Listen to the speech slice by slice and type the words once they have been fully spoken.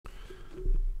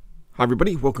Hi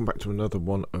everybody, welcome back to another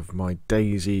one of my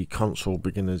DayZ console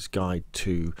beginner's guide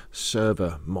to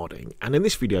server modding. And in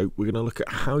this video we're going to look at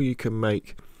how you can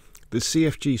make the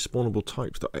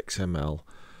cfgspawnabletypes.xml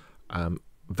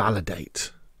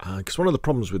validate. Because one of the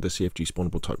problems with the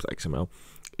cfgspawnabletypes.xml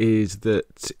is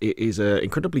that it is an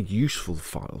incredibly useful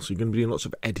file, so you're going to be doing lots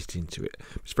of editing to it.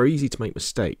 It's very easy to make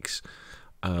mistakes.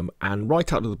 And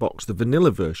right out of the box, the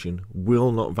vanilla version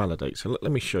will not validate. So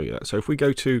let me show you that. So if we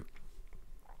go to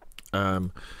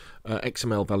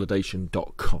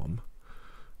xmlvalidation.com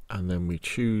and then we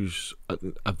choose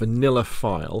a vanilla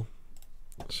file,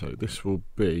 so this will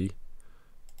be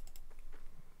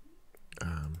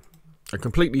a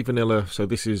completely vanilla, so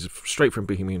this is straight from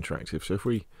Bohemia Interactive. So if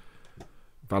we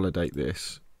validate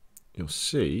this, you'll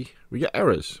see we get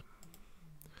errors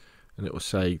and it will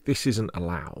say this isn't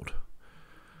allowed.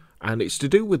 And it's to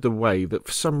do with the way that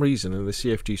for some reason in the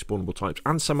CFG spawnable types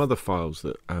and some other files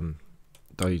that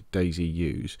DayZ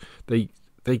use, they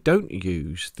don't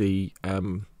use the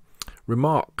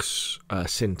remarks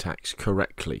syntax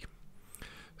correctly.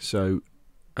 So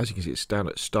as you can see, it's down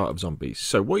at start of zombies.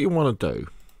 So what you want to do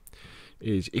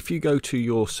is, if you go to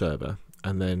your server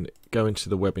and then go into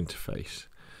the web interface,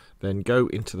 then go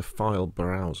into the file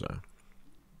browser,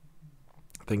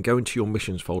 then go into your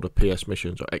missions folder, PS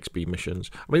missions or XB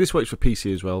missions. I mean, this works for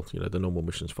PC as well, you know, the normal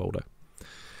missions folder.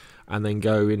 And then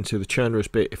go into the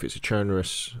churnerous bit if it's a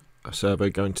churnerous server,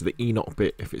 go into the Enoch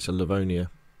bit if it's a Livonia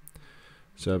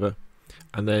server.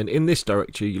 And then in this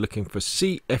directory, you're looking for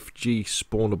CFG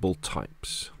spawnable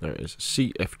types. There it is,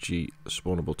 CFG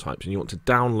spawnable types. And you want to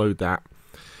download that.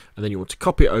 And then you want to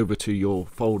copy it over to your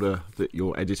folder that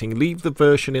you're editing. Leave the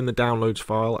version in the downloads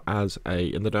file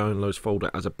in the downloads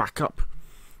folder as a backup.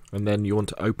 And then you want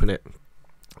to open it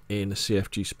in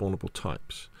CFG spawnable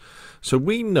types. So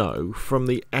we know from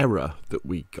the error that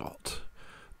we got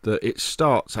that it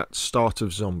starts at start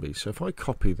of zombies. So if I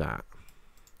copy that,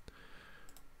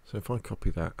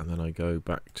 and then I go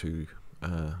back to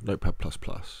Notepad++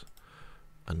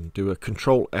 and do a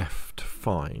Control F to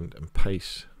find and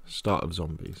paste start of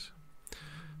zombies.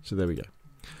 So there we go.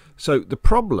 So the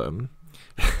problem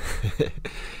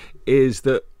is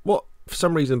that what for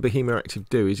some reason Bohemia Interactive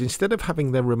do is, instead of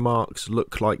having their remarks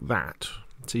look like that,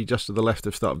 see just to the left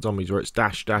of start of zombies where it's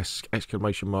dash dash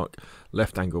exclamation mark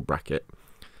left angle bracket,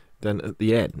 then at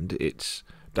the end it's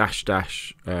dash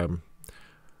dash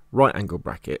right angle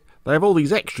bracket. They have all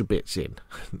these extra bits in,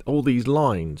 all these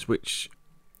lines, which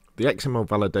the XML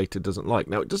validator doesn't like.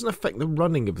 Now, it doesn't affect the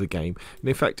running of the game, and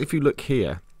in fact if you look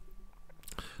here,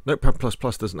 Notepad++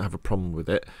 doesn't have a problem with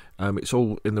it. It's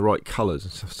all in the right colors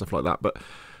and stuff like that, but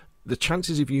the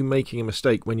chances of you making a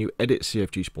mistake when you edit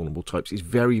CFG spawnable types is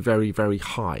very, very, very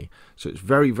high. So it's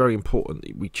very, very important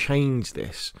that we change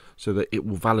this so that it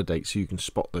will validate, so you can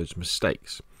spot those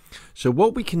mistakes. So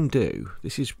what we can do,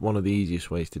 this is one of the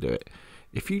easiest ways to do it.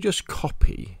 If you just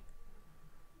copy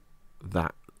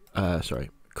that, that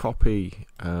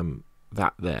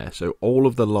there, so all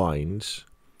of the lines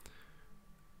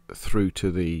through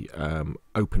to the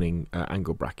opening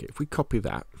angle bracket. If we copy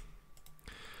that,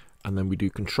 and then we do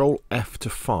Control F to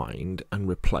find and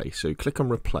replace. So click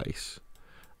on replace,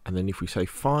 and then if we say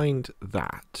find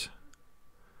that,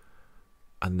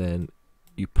 and then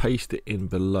you paste it in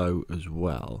below as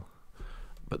well,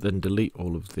 but then delete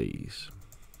all of these.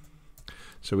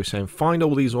 So we're saying find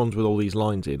all these ones with all these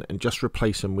lines in and just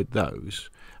replace them with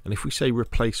those. And if we say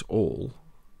replace all,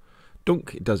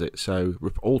 dunk, it does it. So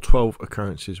all 12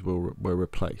 occurrences were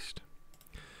replaced.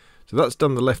 So that's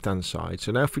done the left hand side.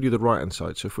 So now if we do the right hand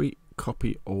side, so if we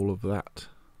copy all of that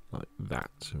like that,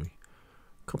 so we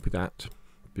copy that,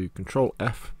 do Control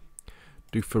F,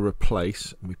 do for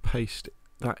replace, and we paste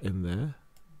that in there,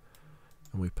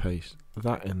 and we paste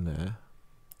that in there,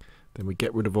 then we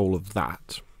get rid of all of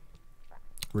that,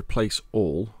 replace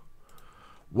all.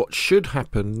 What should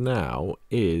happen now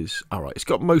is, alright, it's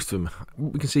got most of them.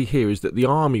 What we can see here is that the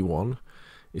army one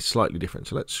is slightly different.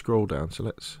 So let's scroll down. So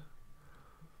let's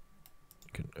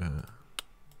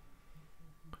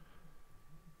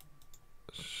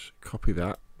copy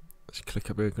that. Let's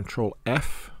click up here, Control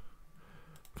F,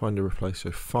 find a replace.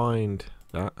 So find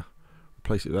that,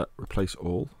 replace it, that, replace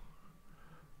all.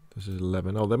 This is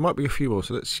 11. Oh, there might be a few more,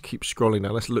 so let's keep scrolling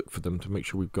now. Let's look for them to make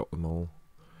sure we've got them all.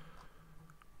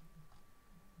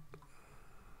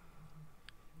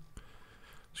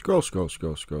 Scroll.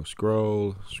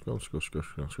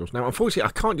 Now, unfortunately,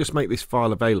 I can't just make this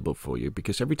file available for you,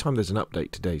 because every time there's an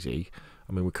update to DayZ,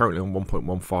 I mean, we're currently on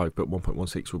 1.15, but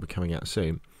 1.16 will be coming out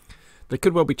soon. There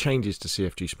could well be changes to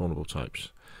CFG spawnable types.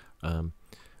 And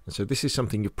so this is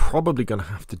something you're probably going to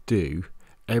have to do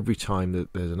every time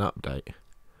that there's an update.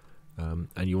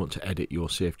 and you want to edit your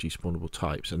CFG spawnable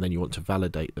types, and then you want to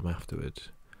validate them afterwards.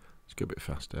 Let's go a bit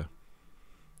faster.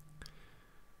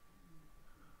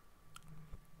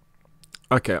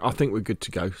 Okay, I think we're good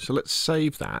to go. So let's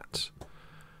save that.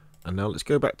 And now let's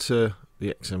go back to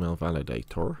the XML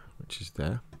validator, which is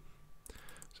there.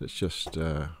 So let's just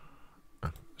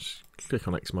click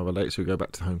on XML validator, so we go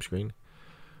back to the home screen.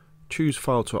 Choose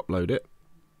file to upload it.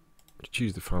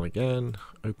 Choose the file again.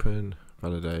 Open,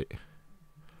 validate.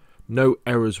 No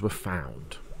errors were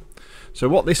found. So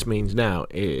what this means now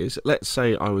is, let's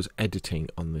say I was editing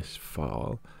on this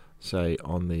file, say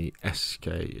on the SK,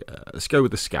 let's go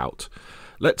with the Scout.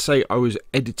 Let's say I was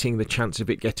editing the chance of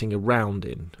it getting a round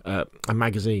in, a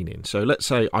magazine in. So let's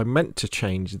say I meant to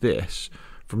change this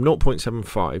from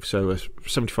 0.75, so a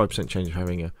 75% chance of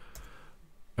having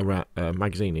a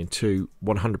magazine in, to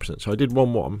 100%. So I did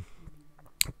 1.1,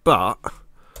 but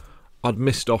I'd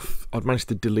managed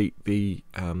to delete the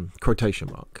quotation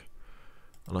mark,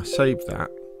 and I saved that.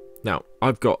 Now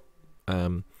I've got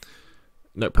Notepad++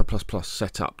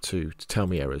 set up to tell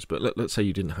me errors, but let's say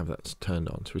you didn't have that turned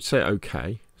on. So we'd say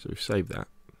OK, so we've saved that.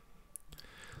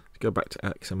 Let's go back to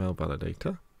XML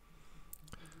validator,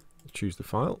 choose the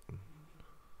file,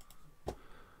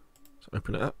 let's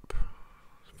open it up,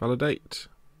 validate.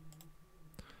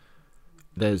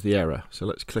 There's the error, so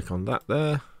let's click on that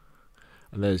there.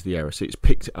 And there's the error, so it's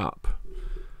picked it up.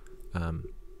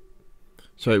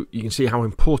 So you can see how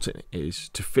important it is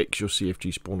to fix your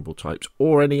CFG spawnable types,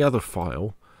 or any other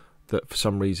file that for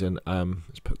some reason,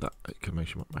 let's put that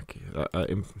exclamation mark back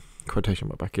in, quotation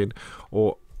mark back in,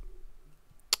 or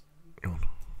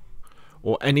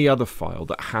any other file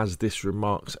that has this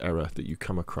remarks error that you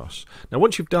come across. Now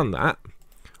once you've done that,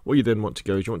 what you then want to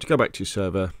go is you want to go back to your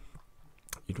server,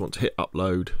 you'd want to hit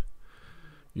upload.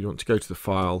 You'd want to go to the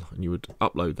file and you would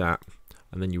upload that,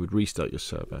 and then you would restart your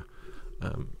server.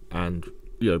 And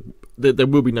you know, there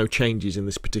will be no changes in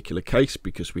this particular case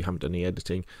because we haven't done any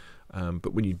editing.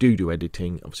 But when you do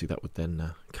editing, obviously that would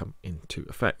then come into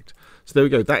effect. So there we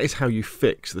go. That is how you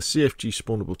fix the CFG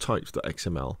spawnable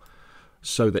types.xml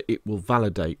so that it will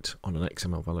validate on an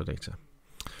XML validator.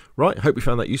 Right, I hope you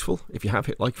found that useful. If you have,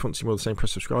 hit like. If you want to see more of the same,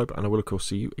 press subscribe, and I will of course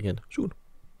see you again soon.